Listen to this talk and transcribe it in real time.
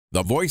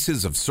The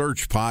Voices of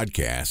Search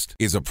podcast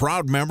is a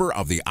proud member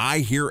of the I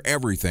Hear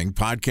Everything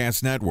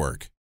podcast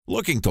network.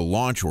 Looking to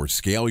launch or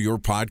scale your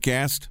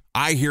podcast?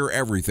 I Hear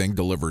Everything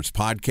delivers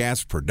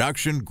podcast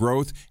production,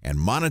 growth, and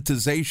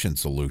monetization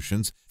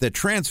solutions that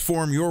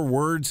transform your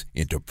words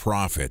into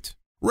profit.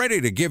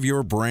 Ready to give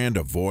your brand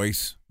a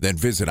voice? Then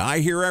visit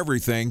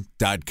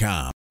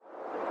iheareverything.com.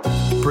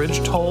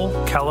 Bridge toll,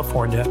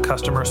 California,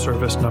 customer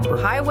service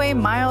number. Highway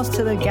miles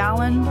to the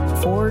gallon,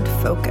 Ford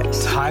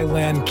Focus.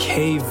 Thailand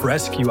cave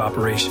rescue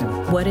operation.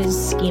 What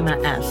is Schema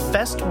F?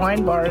 Best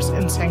wine bars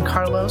in San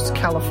Carlos,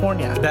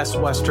 California. Best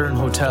Western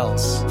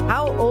hotels.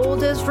 How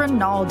old is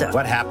Ronaldo?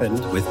 What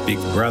happened with Big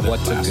Brother?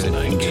 What's a good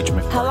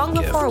engagement? How long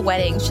before a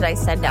wedding should I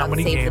send out How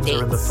many save games the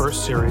are in the dates?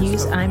 first series?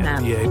 Use IMAP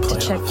NBA to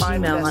check playoffs.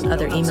 email on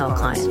other email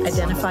clients.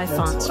 Identify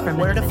fonts from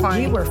Where to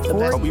find We were the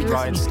 4 best years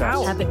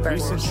out. Have it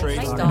burned.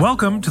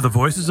 Welcome to the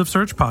Voices of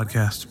Search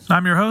podcast.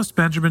 I'm your host,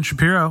 Benjamin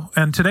Shapiro,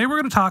 and today we're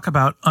going to talk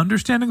about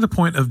understanding the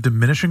point of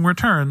diminishing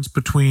returns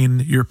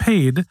between your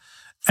paid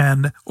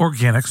and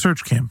organic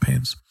search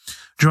campaigns.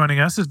 Joining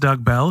us is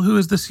Doug Bell, who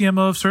is the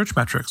CMO of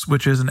Searchmetrics,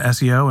 which is an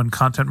SEO and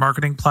content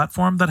marketing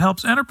platform that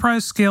helps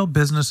enterprise-scale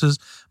businesses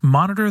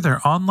monitor their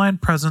online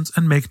presence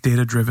and make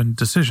data-driven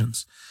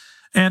decisions.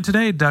 And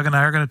today, Doug and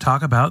I are going to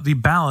talk about the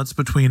balance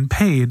between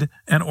paid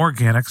and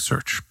organic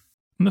search.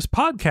 And this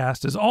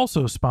podcast is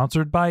also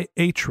sponsored by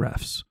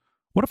Ahrefs.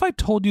 What if I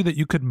told you that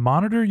you could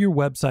monitor your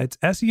website's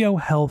SEO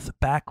health,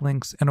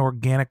 backlinks, and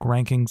organic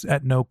rankings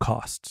at no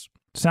costs?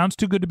 Sounds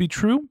too good to be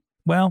true?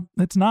 Well,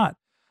 it's not,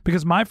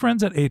 because my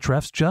friends at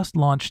Ahrefs just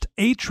launched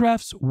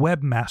Ahrefs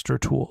Webmaster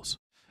Tools.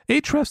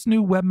 Ahrefs'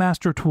 new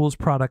Webmaster Tools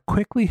product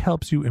quickly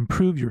helps you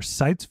improve your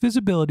site's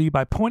visibility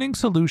by pointing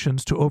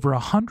solutions to over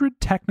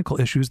 100 technical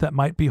issues that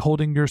might be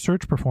holding your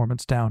search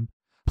performance down.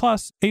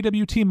 Plus,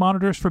 AWT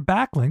monitors for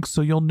backlinks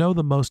so you'll know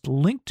the most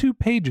linked to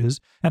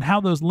pages and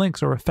how those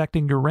links are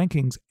affecting your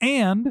rankings.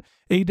 And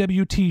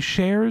AWT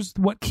shares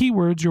what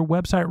keywords your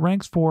website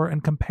ranks for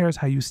and compares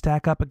how you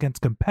stack up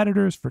against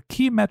competitors for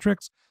key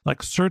metrics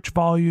like search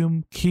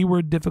volume,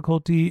 keyword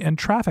difficulty, and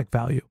traffic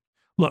value.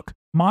 Look,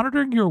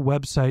 monitoring your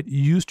website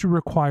used to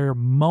require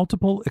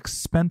multiple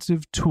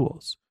expensive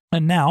tools.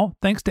 And now,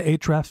 thanks to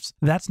Ahrefs,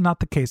 that's not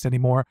the case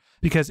anymore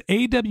because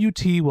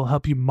AWT will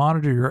help you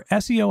monitor your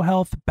SEO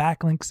health,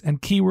 backlinks,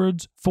 and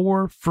keywords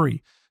for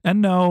free.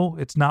 And no,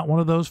 it's not one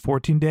of those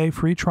 14-day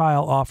free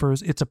trial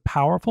offers. It's a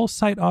powerful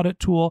site audit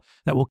tool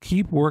that will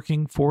keep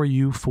working for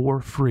you for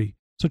free.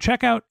 So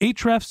check out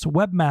Ahrefs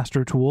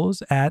Webmaster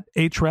Tools at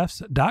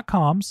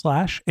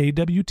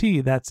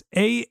ahrefs.com/AWT. That's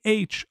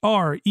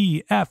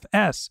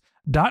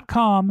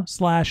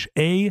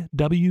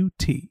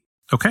ahrefs.com/AWT.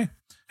 Okay.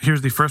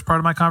 Here's the first part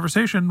of my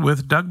conversation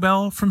with Doug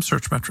Bell from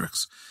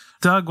Searchmetrics.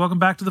 Doug, welcome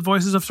back to the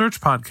Voices of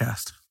Search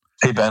podcast.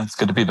 Hey, Ben. It's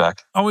good to be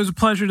back. Always a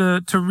pleasure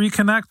to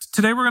reconnect.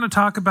 Today, we're going to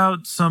talk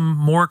about some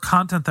more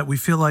content that we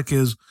feel like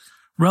is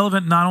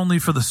relevant not only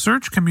for the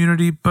search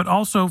community, but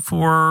also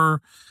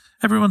for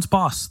everyone's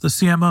boss, the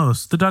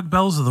CMOs, the Doug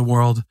Bells of the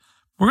world.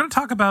 We're going to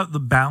talk about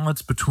the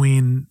balance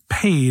between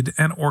paid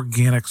and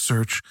organic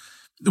search.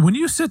 When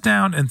you sit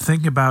down and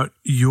think about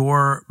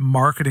your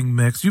marketing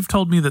mix, you've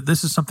told me that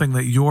this is something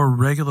that you're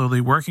regularly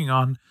working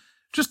on.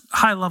 Just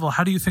high level,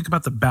 how do you think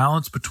about the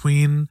balance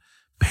between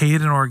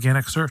paid and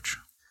organic search?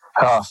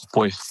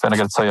 Boy, Ben, I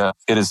got to tell you,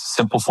 it is a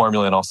simple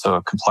formula and also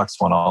a complex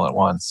one all at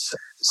once.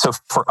 So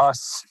for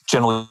us,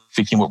 generally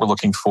speaking, what we're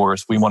looking for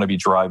is we want to be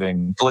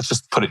driving, let's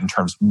just put it in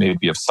terms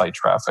maybe of site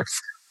traffic.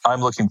 I'm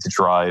looking to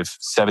drive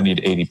 70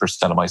 to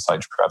 80% of my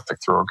site traffic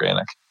through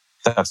organic.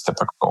 That's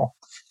typical.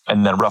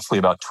 And then roughly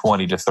about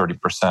 20 to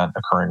 30%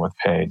 occurring with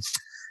paid.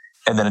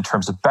 And then in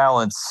terms of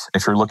balance,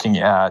 if you're looking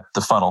at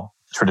the funnel,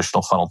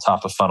 traditional funnel,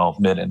 top of funnel,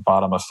 mid and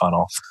bottom of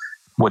funnel,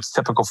 what's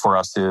typical for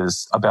us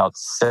is about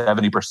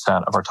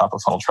 70% of our top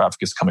of funnel traffic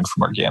is coming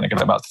from organic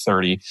and about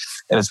 30.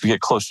 And as we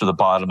get closer to the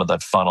bottom of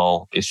that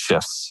funnel, it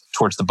shifts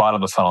towards the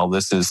bottom of the funnel.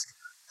 This is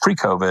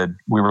pre-COVID.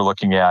 We were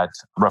looking at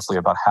roughly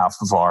about half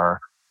of our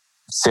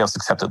sales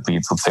accepted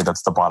leads. Let's say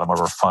that's the bottom of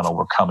our funnel.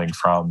 Were coming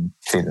from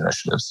paid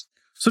initiatives.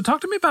 So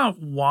talk to me about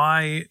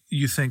why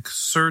you think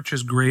search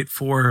is great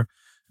for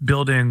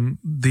building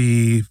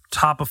the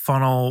top of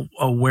funnel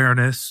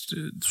awareness,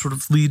 sort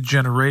of lead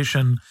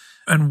generation,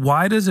 and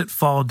why does it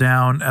fall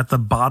down at the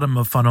bottom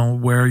of funnel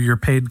where your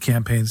paid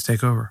campaigns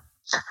take over?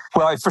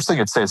 Well, first thing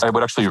I'd say is I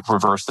would actually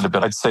reverse it a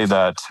bit. I'd say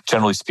that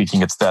generally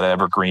speaking, it's that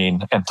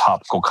evergreen and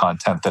topical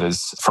content that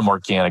is from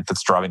organic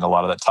that's driving a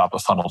lot of that top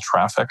of funnel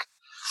traffic.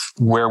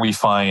 Where we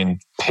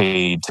find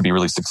paid to be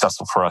really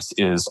successful for us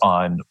is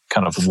on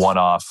kind of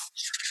one-off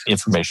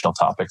informational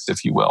topics,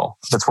 if you will.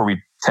 That's where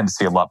we tend to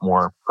see a lot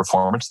more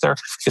performance there.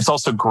 It's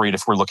also great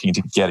if we're looking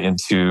to get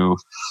into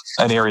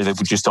an area that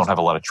we just don't have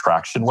a lot of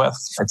traction with.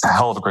 It's a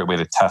hell of a great way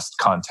to test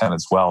content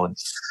as well. And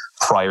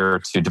prior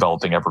to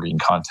developing evergreen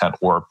content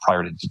or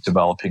prior to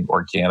developing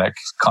organic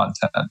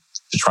content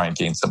to try and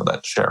gain some of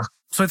that share.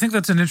 So I think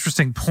that's an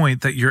interesting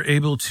point that you're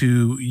able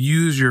to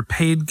use your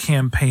paid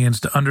campaigns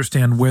to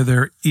understand where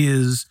there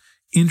is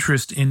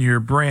interest in your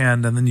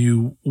brand, and then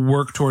you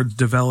work towards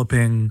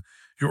developing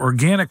your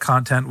organic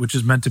content, which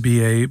is meant to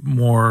be a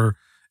more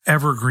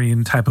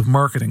evergreen type of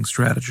marketing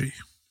strategy.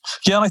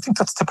 Yeah, and I think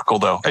that's typical,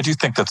 though. I do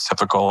think that's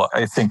typical.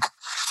 I think,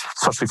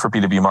 especially for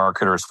B2B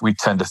marketers, we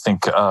tend to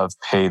think of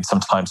paid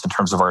sometimes in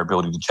terms of our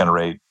ability to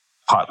generate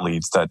hot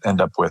leads that end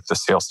up with the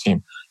sales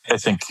team. I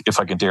think, if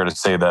I can dare to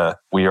say that,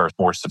 we are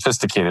more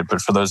sophisticated,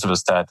 but for those of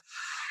us that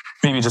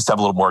maybe just have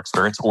a little more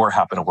experience or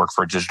happen to work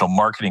for a digital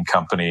marketing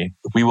company,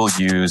 we will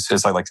use,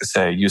 as I like to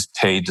say, use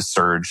paid to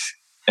surge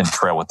and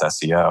trail with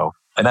SEO.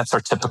 And that's our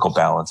typical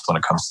balance when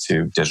it comes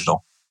to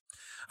digital.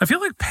 I feel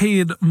like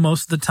paid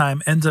most of the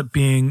time ends up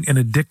being an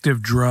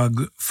addictive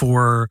drug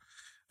for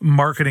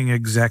marketing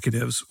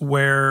executives,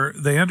 where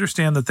they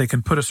understand that they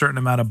can put a certain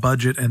amount of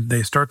budget and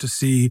they start to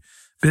see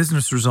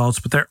business results,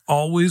 but they're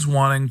always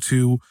wanting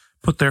to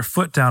put their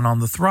foot down on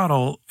the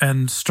throttle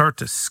and start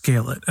to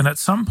scale it. And at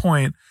some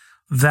point,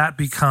 that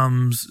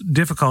becomes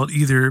difficult,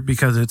 either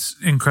because it's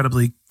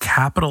incredibly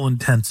capital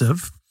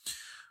intensive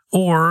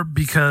or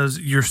because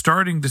you're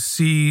starting to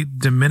see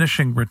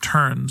diminishing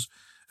returns.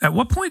 At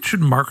what point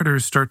should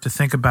marketers start to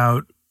think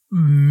about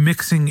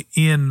mixing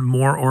in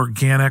more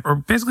organic, or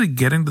basically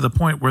getting to the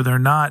point where they're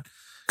not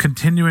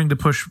continuing to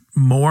push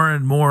more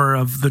and more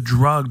of the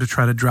drug to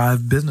try to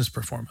drive business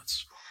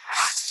performance?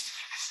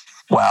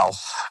 Wow.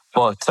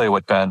 Well, I'll tell you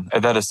what, Ben,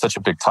 that is such a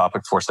big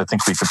topic for us. I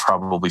think we could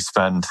probably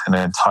spend an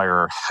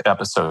entire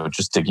episode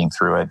just digging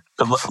through it.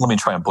 But let me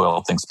try and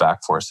boil things back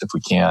for us if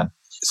we can.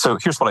 So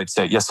here's what I'd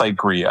say. Yes, I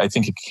agree. I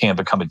think it can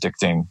become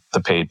addicting, the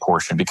paid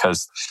portion,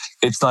 because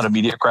it's not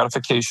immediate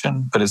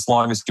gratification. But as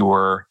long as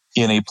you're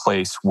in a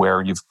place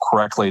where you've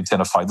correctly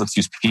identified, let's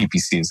use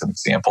PPC as an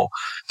example,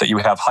 that you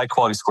have high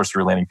quality scores for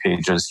your landing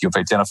pages, you've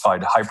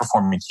identified high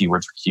performing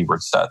keywords or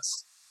keyword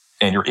sets,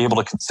 and you're able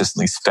to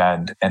consistently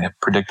spend and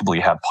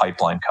predictably have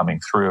pipeline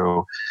coming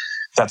through,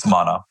 that's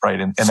mana,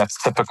 right? And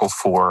that's typical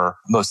for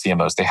most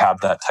CMOs. They have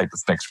that type of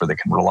mix where they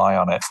can rely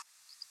on it.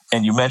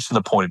 And you mentioned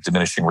the point of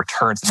diminishing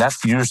returns. And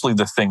that's usually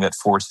the thing that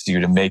forces you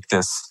to make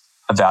this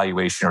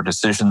evaluation or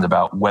decisions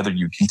about whether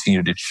you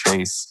continue to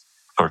chase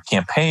or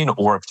campaign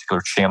or a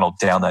particular channel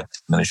down that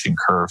diminishing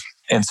curve.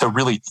 And so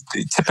really,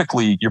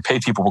 typically, your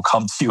paid people will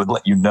come to you and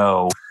let you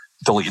know,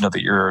 they'll let you know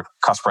that your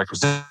cost per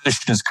acquisition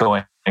is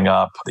going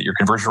up, that your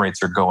conversion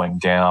rates are going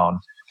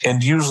down.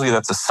 And usually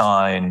that's a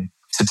sign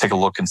to take a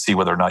look and see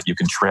whether or not you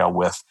can trail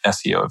with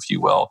SEO, if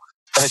you will.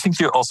 And I think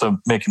you also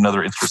make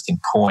another interesting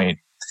point.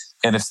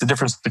 And it's the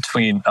difference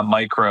between a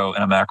micro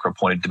and a macro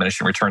point of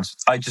diminishing returns.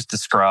 I just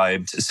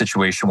described a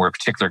situation where a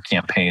particular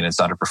campaign is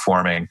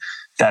underperforming.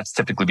 That's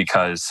typically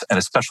because, and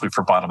especially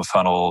for bottom of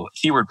funnel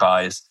keyword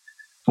buys,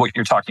 what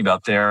you're talking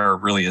about there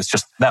really is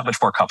just that much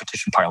more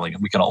competition piling,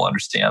 and we can all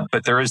understand.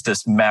 But there is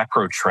this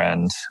macro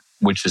trend,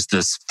 which is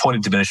this point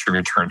of diminishing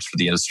returns for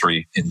the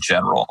industry in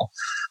general.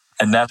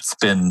 And that's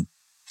been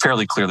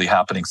fairly clearly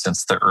happening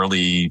since the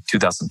early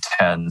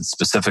 2010s.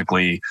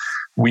 Specifically,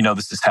 we know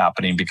this is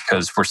happening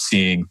because we're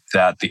seeing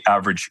that the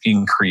average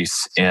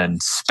increase in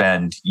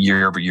spend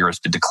year over year has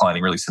been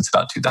declining really since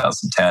about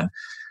 2010. It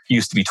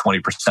used to be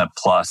 20%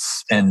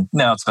 plus, and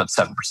now it's about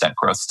 7%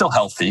 growth. Still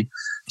healthy,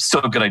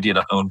 still a good idea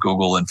to own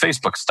Google and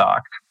Facebook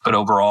stock. But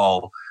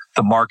overall,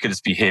 the market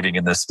is behaving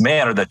in this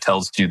manner that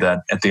tells you that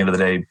at the end of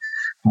the day,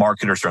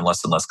 marketers are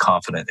less and less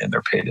confident in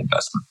their paid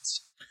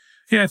investments.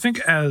 Yeah, I think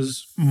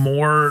as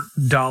more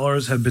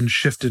dollars have been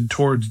shifted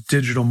towards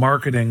digital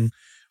marketing,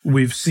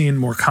 we've seen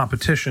more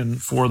competition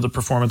for the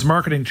performance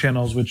marketing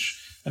channels,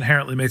 which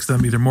inherently makes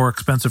them either more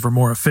expensive or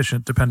more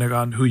efficient, depending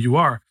on who you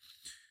are.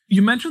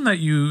 You mentioned that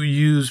you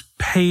use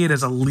paid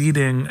as a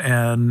leading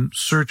and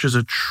search as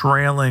a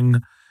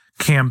trailing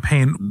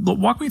campaign.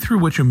 Walk me through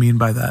what you mean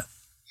by that.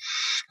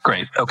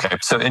 Great. Okay.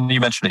 So, and you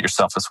mentioned it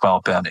yourself as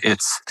well, Ben.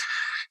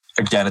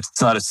 Again, it's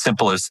not as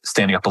simple as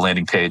standing up a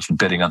landing page and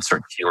bidding on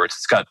certain keywords.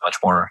 It's got much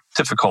more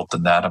difficult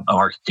than that. I'm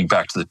harking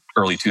back to the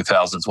early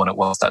 2000s when it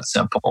was that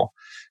simple.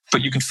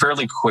 But you can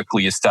fairly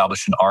quickly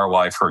establish an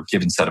ROI for a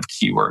given set of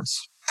keywords.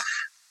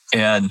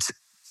 And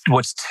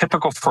what's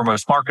typical for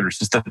most marketers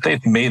is that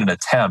they've made an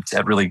attempt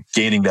at really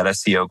gaining that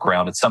SEO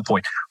ground at some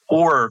point,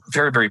 or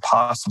very, very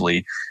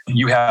possibly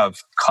you have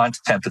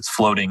content that's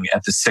floating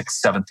at the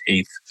 6th, 7th,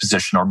 8th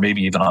position, or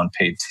maybe even on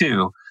paid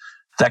too.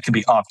 That can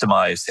be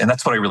optimized. And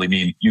that's what I really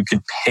mean. You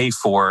can pay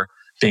for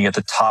being at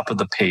the top of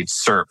the paid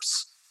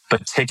SERPs,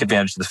 but take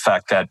advantage of the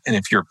fact that, and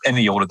if you're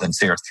any older than,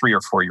 say, a 3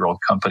 or 4 year old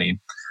company,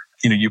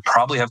 you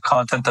probably have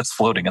content that's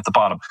floating at the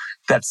bottom.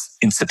 That's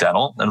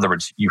incidental. In other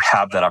words, you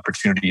have that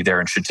opportunity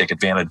there and should take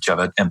advantage of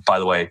it. And by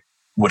the way,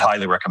 would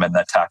highly recommend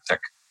that tactic.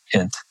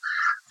 Hint.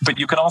 But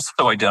you can also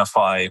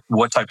identify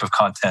what type of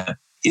content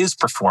is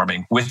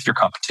performing with your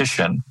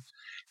competition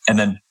and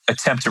then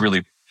attempt to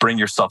really bring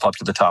yourself up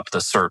to the top of the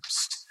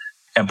SERPs.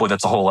 And boy,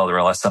 that's a whole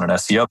other lesson on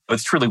SEO. But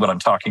it's really what I'm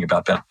talking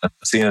about, Ben. At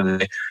the end of the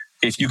day,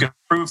 if you can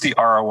prove the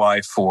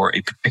ROI for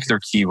a particular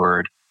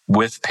keyword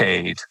with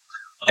paid,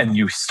 and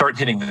you start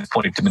hitting the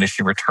point of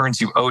diminishing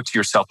returns, you owe it to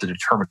yourself to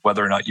determine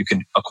whether or not you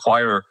can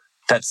acquire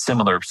that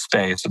similar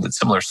space or that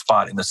similar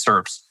spot in the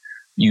SERPs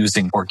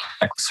using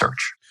organic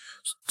search.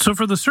 So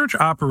for the search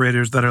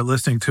operators that are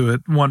listening to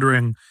it,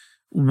 wondering,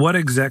 what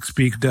exec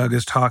speak Doug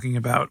is talking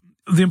about.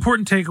 The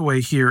important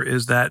takeaway here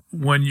is that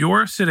when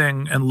you're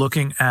sitting and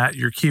looking at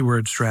your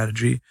keyword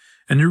strategy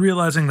and you're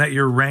realizing that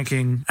you're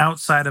ranking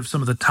outside of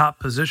some of the top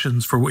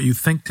positions for what you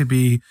think to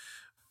be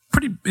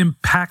pretty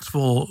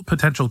impactful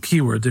potential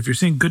keywords, if you're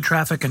seeing good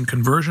traffic and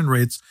conversion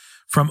rates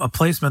from a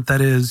placement that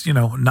is,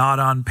 not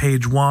on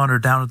page 1 or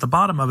down at the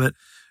bottom of it,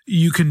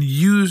 you can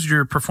use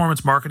your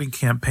performance marketing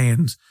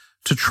campaigns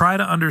to try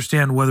to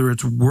understand whether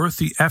it's worth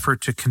the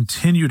effort to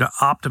continue to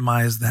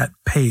optimize that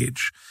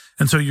page.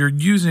 And so you're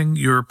using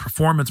your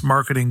performance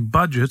marketing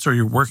budgets, or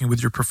you're working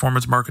with your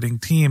performance marketing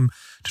team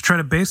to try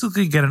to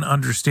basically get an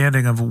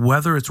understanding of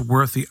whether it's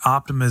worth the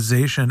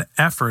optimization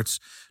efforts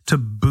to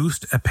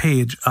boost a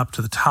page up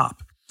to the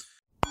top.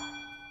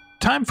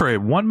 Time for a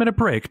 1-minute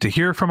break to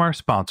hear from our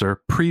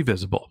sponsor,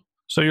 Previsible.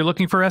 So you're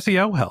looking for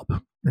SEO help,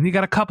 and you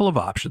got a couple of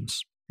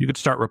options. You could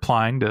start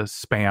replying to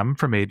spam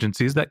from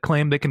agencies that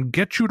claim they can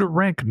get you to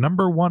rank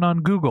number 1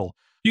 on Google.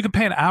 You can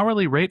pay an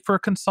hourly rate for a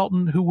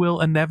consultant who will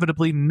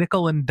inevitably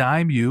nickel and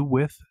dime you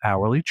with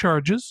hourly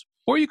charges.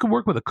 Or you can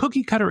work with a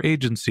cookie-cutter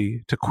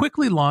agency to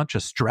quickly launch a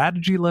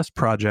strategy-less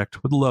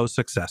project with low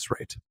success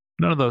rate.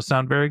 None of those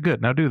sound very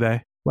good, now do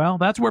they? Well,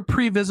 that's where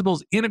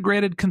Previsible's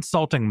integrated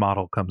consulting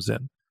model comes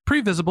in.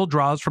 Previsible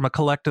draws from a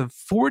collective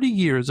 40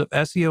 years of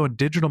SEO and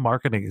digital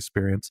marketing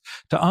experience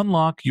to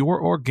unlock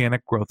your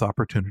organic growth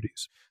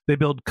opportunities. They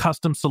build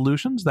custom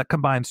solutions that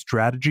combine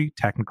strategy,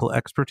 technical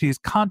expertise,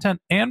 content,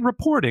 and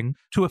reporting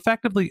to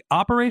effectively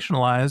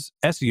operationalize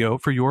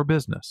SEO for your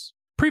business.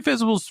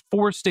 Previsible's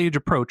 4-stage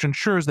approach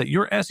ensures that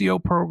your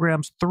SEO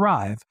programs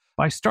thrive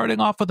by starting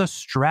off with a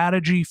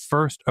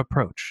strategy-first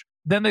approach.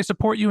 Then they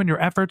support you in your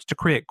efforts to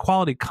create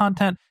quality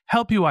content,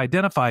 help you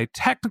identify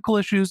technical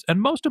issues, and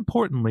most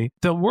importantly,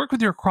 they'll work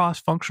with your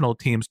cross-functional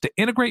teams to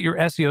integrate your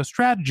SEO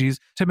strategies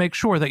to make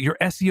sure that your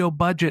SEO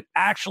budget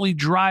actually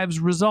drives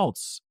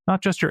results,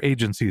 not just your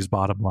agency's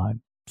bottom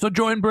line. So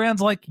join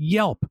brands like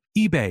Yelp,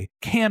 eBay,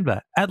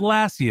 Canva,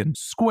 Atlassian,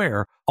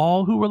 Square,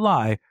 all who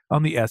rely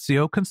on the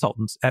SEO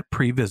consultants at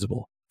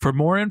Previsible. For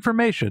more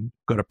information,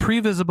 go to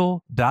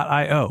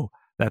previsible.io.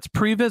 That's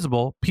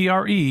Previsible,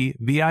 Previsible.io.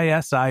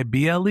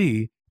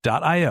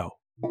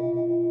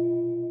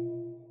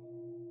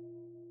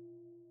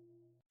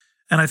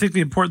 And I think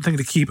the important thing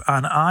to keep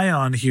an eye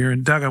on here,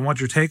 and Doug, I want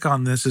your take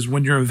on this, is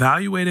when you're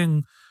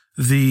evaluating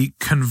the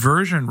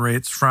conversion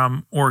rates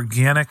from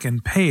organic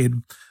and paid,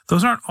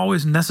 those aren't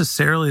always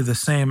necessarily the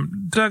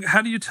same. Doug,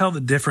 how do you tell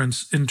the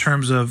difference in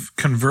terms of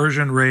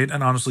conversion rate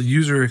and honestly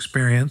user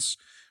experience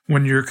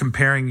when you're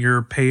comparing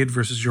your paid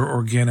versus your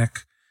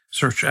organic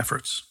search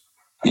efforts?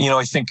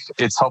 I think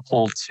it's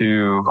helpful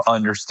to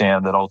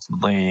understand that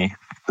ultimately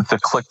the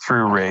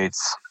click-through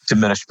rates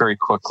diminish very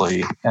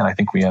quickly. And I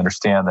think we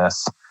understand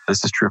this.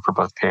 This is true for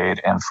both paid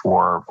and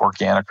for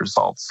organic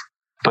results.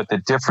 But the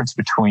difference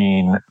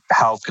between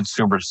how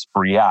consumers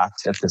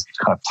react at this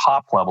kind of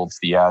top level to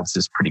the ads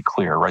is pretty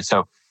clear, right?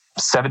 So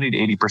 70 to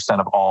 80%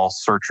 of all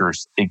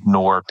searchers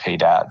ignore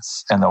paid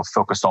ads, and they'll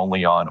focus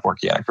only on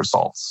organic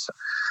results.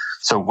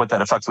 So what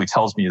that effectively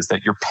tells me is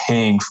that you're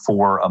paying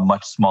for a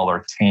much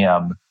smaller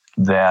TAM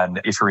than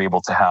if you're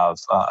able to have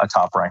a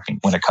top ranking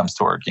when it comes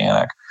to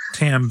organic.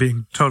 TAM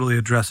being totally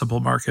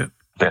addressable market.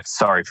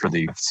 Sorry for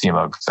the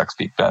CMO exec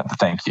speak, Ben, but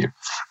thank you.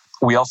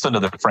 We also know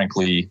that,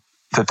 frankly,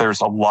 that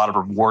there's a lot of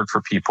reward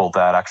for people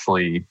that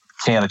actually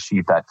can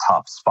achieve that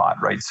top spot,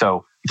 right?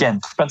 So again,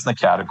 it depends on the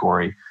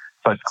category,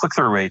 but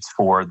click-through rates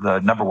for the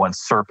number 1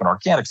 SERP and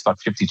organic is about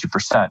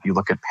 52%. You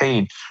look at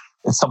paid,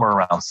 it's somewhere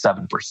around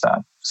 7%.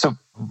 So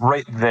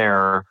right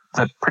there,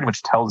 that pretty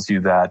much tells you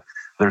that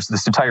there's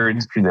this entire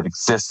industry that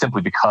exists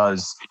simply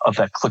because of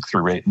that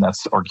click-through rate, and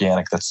that's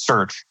organic, that's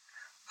search,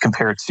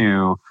 compared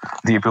to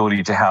the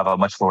ability to have a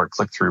much lower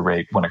click-through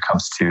rate when it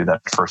comes to that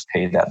first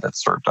paid ad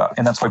that's served up.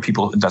 And that's why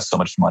people invest so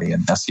much money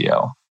in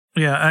SEO.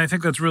 Yeah, I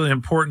think that's really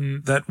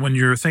important that when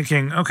you're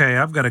thinking, okay,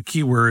 I've got a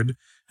keyword,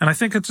 and I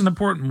think it's an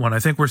important one. I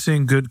think we're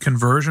seeing good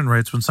conversion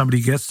rates when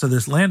somebody gets to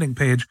this landing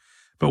page,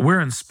 but we're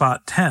in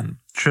spot 10.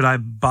 Should I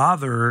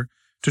bother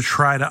to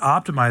try to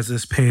optimize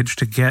this page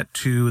to get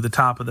to the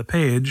top of the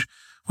page?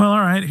 Well,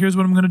 all right, here's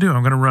what I'm going to do.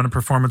 I'm going to run a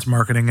performance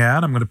marketing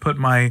ad. I'm going to put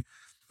my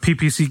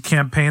PPC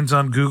campaigns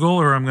on Google,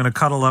 or I'm going to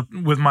cuddle up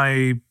with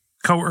my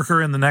coworker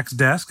in the next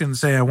desk and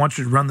say, I want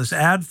you to run this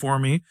ad for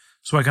me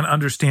so I can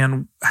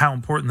understand how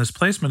important this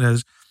placement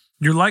is.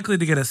 You're likely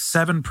to get a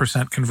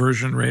 7%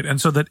 conversion rate.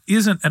 And so that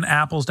isn't an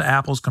apples to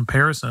apples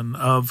comparison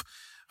of,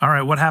 all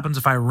right, what happens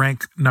if I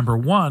rank number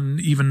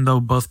 1, even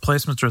though both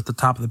placements are at the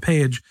top of the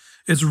page?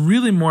 It's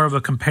really more of a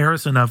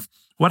comparison of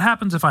what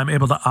happens if I'm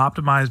able to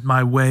optimize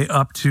my way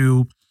up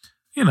to,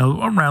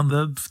 around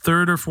the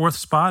 3rd or 4th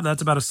spot.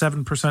 That's about a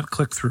 7%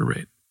 click-through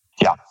rate.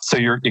 Yeah, so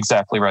you're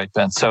exactly right,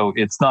 Ben. So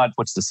it's not,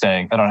 what's the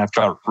saying? I don't have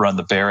to outrun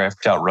the bear, I have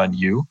to outrun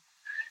you.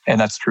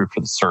 And that's true for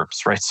the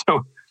SERPs, right?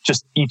 So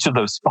just each of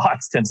those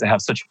spots tends to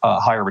have such a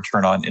higher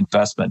return on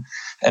investment.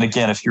 And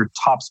again, if your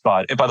top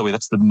spot, and by the way,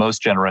 that's the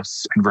most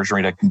generous conversion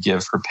rate I can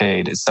give for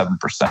paid is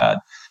 7%.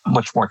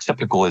 Much more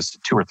typical is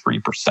 2 or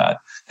 3%.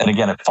 And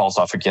again, it falls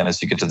off again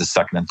as you get to the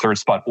second and third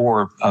spot,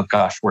 or, oh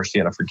gosh, worse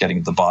yet, if we're getting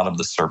to the bottom of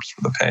the SERPs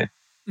for the paid.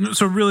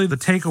 So really the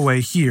takeaway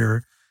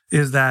here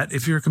is that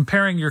if you're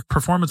comparing your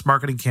performance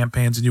marketing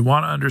campaigns and you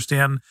want to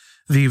understand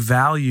the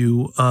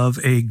value of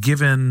a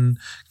given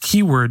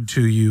keyword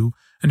to you,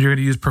 and you're going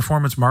to use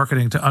performance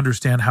marketing to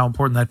understand how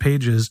important that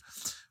page is,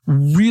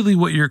 really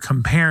what you're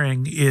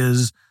comparing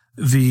is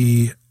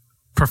the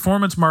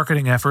performance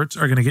marketing efforts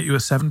are going to get you a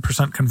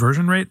 7%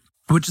 conversion rate,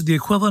 which is the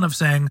equivalent of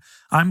saying,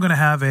 I'm going to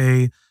have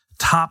a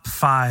top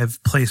 5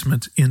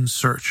 placement in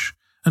search.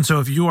 And so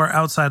if you are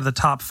outside of the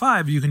top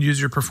 5, you can use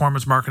your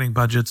performance marketing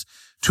budgets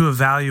to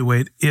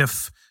evaluate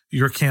if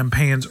your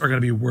campaigns are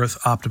going to be worth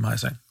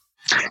optimizing.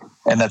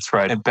 And that's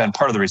right. And Ben,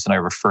 part of the reason I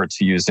refer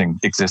to using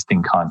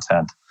existing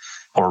content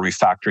or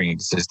refactoring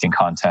existing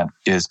content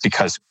is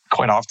because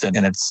quite often,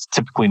 and it's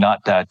typically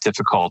not that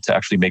difficult to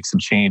actually make some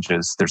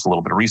changes. There's a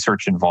little bit of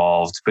research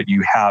involved, but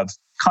you have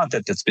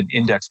content that's been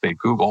indexed by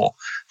Google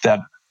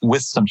that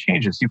with some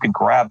changes, you can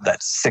grab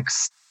that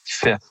 6th,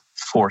 5th,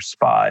 4th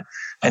spot.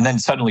 And then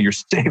suddenly you're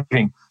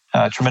saving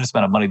a tremendous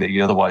amount of money that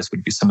you otherwise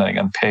would be submitting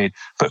unpaid.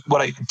 But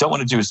what I don't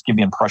want to do is give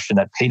the impression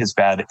that paid is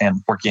bad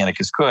and organic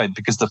is good,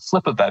 because the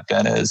flip of that,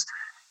 Ben, is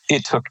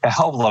it took a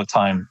hell of a lot of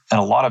time and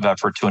a lot of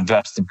effort to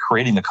invest in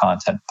creating the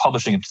content,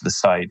 publishing it to the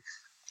site,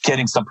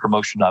 getting some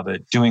promotion of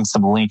it, doing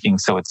some linking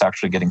so it's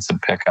actually getting some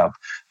pickup,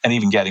 and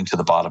even getting to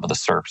the bottom of the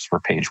SERPs for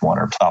page 1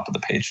 or top of the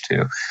page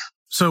 2.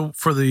 So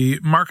for the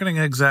marketing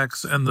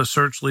execs and the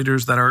search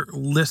leaders that are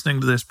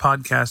listening to this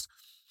podcast,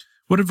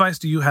 what advice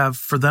do you have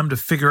for them to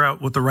figure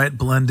out what the right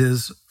blend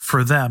is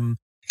for them?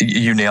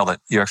 You nailed it.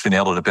 You actually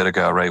nailed it a bit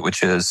ago, right?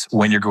 Which is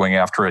when you're going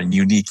after a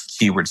unique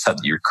keyword set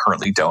that you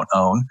currently don't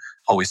own,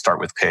 always start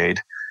with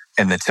paid.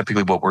 And then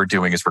typically what we're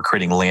doing is we're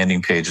creating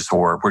landing pages,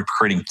 or we're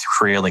creating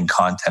trailing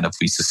content if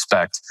we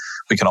suspect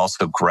we can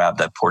also grab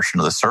that portion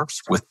of the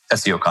SERPs with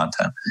SEO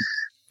content.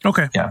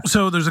 Okay. Yeah.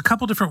 So there's a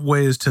couple different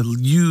ways to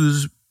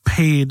use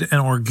paid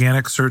and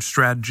organic search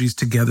strategies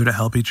together to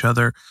help each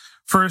other.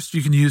 First,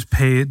 you can use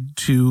paid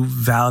to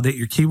validate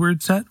your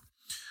keyword set.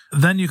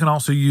 Then you can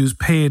also use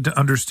paid to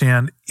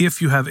understand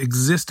if you have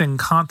existing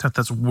content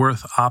that's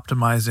worth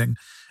optimizing.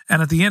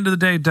 And at the end of the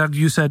day, Doug,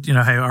 you said,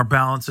 hey, our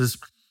balance is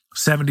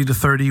 70 to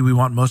 30. We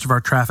want most of our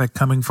traffic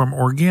coming from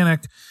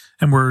organic,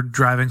 and we're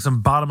driving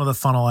some bottom of the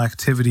funnel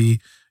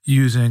activity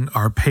using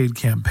our paid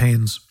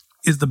campaigns.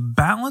 Is the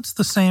balance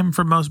the same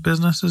for most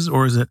businesses,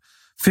 or is it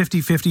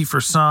 50-50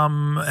 for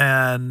some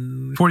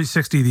and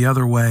 40-60 the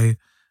other way?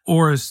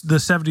 Or is the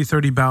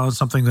 70-30 balance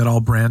something that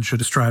all brands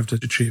should strive to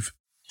achieve?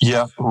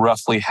 Yeah,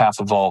 roughly half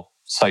of all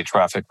site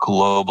traffic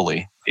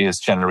globally is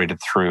generated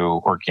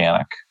through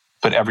organic,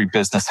 but every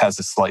business has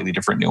a slightly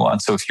different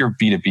nuance. So if you're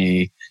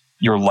B2B,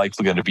 you're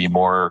likely going to be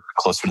more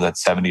closer to that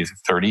 70 to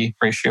 30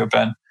 ratio,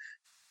 Ben.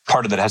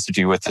 Part of that has to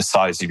do with the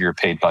size of your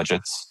paid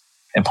budgets,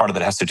 and part of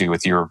that has to do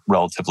with your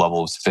relative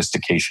level of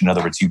sophistication. In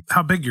other words,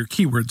 how big your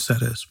keyword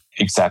set is.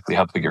 Exactly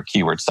how big your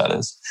keyword set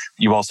is.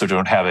 You also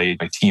don't have a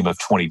team of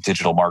 20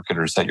 digital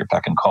marketers at your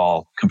beck and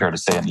call compared to,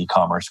 say, an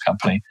e-commerce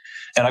company.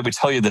 And I would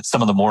tell you that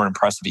some of the more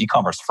impressive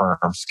e-commerce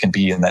firms can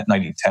be in that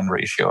 90-10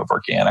 ratio of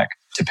organic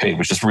to paid,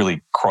 which is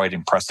really quite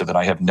impressive. And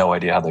I have no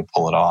idea how they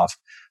pull it off.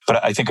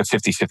 But I think a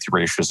 50-50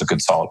 ratio is a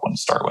good solid one to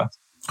start with.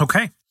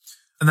 Okay.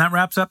 And that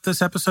wraps up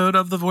this episode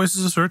of the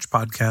Voices of Search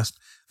podcast.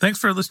 Thanks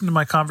for listening to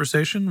my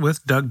conversation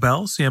with Doug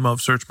Bell, CMO of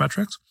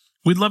Searchmetrics.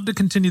 We'd love to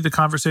continue the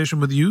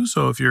conversation with you,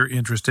 so if you're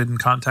interested in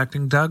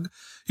contacting Doug,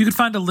 you can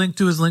find a link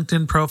to his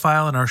LinkedIn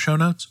profile in our show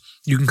notes.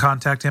 You can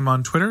contact him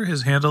on Twitter.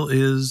 His handle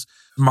is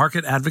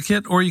Market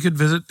Advocate, or you could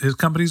visit his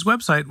company's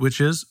website, which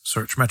is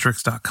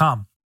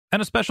searchmetrics.com.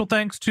 And a special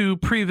thanks to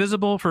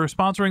Previsible for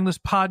sponsoring this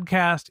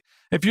podcast.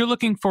 If you're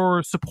looking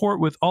for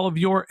support with all of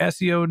your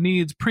SEO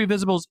needs,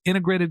 Previsible's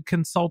integrated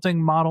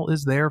consulting model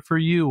is there for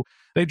you.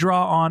 They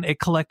draw on a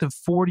collective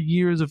 40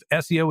 years of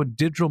SEO and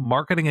digital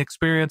marketing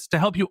experience to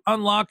help you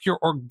unlock your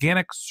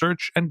organic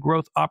search and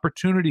growth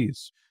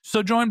opportunities.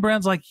 So join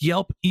brands like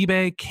Yelp,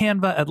 eBay,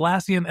 Canva,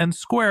 Atlassian, and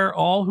Square,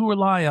 all who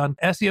rely on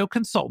SEO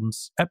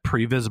consultants at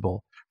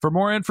Previsible. For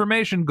more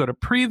information, go to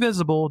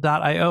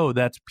previsible.io.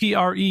 That's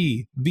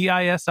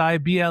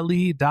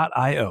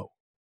previsible.io.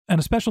 And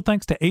a special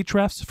thanks to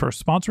Ahrefs for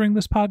sponsoring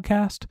this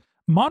podcast.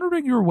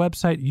 Monitoring your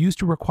website used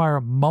to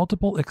require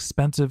multiple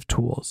expensive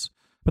tools,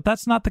 but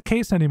that's not the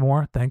case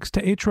anymore thanks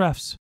to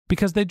Ahrefs,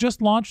 because they just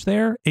launched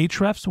their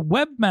Ahrefs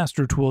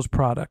Webmaster Tools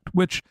product,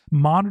 which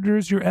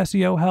monitors your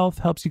SEO health,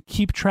 helps you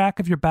keep track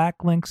of your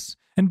backlinks,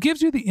 and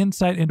gives you the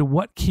insight into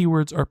what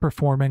keywords are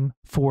performing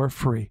for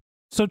free.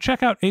 So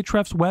check out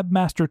Ahrefs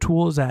Webmaster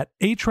Tools at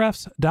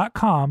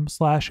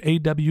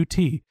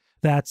ahrefs.com/AWT.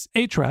 That's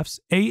Ahrefs,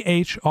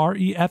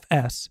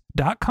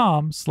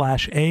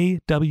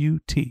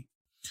 ahrefs.com/AWT.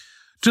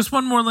 Just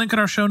one more link in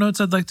our show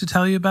notes I'd like to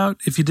tell you about.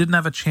 If you didn't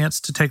have a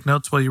chance to take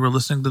notes while you were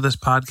listening to this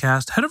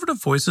podcast, head over to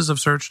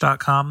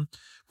voicesofsearch.com,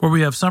 where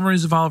we have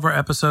summaries of all of our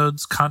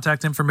episodes,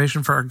 contact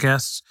information for our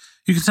guests.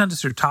 You can send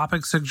us your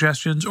topic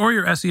suggestions or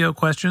your SEO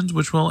questions,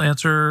 which we'll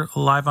answer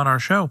live on our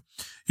show.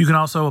 You can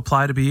also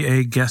apply to be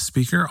a guest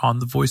speaker on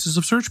the Voices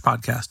of Search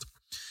podcast.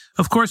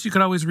 Of course, you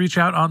could always reach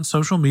out on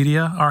social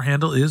media. Our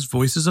handle is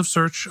Voices of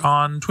Search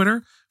on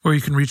Twitter, or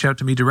you can reach out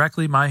to me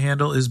directly. My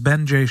handle is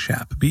Ben J.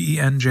 Shap,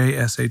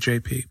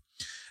 BenJShap.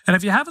 And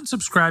if you haven't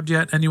subscribed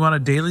yet and you want a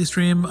daily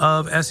stream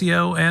of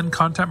SEO and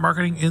content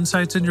marketing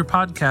insights in your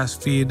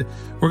podcast feed,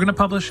 we're going to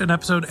publish an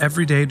episode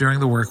every day during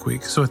the work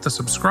week. So hit the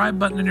subscribe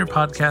button in your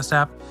podcast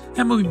app,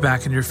 and we'll be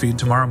back in your feed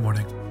tomorrow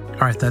morning.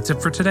 All right, that's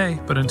it for today.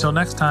 But until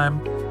next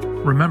time,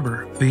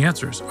 remember, the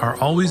answers are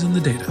always in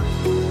the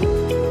data.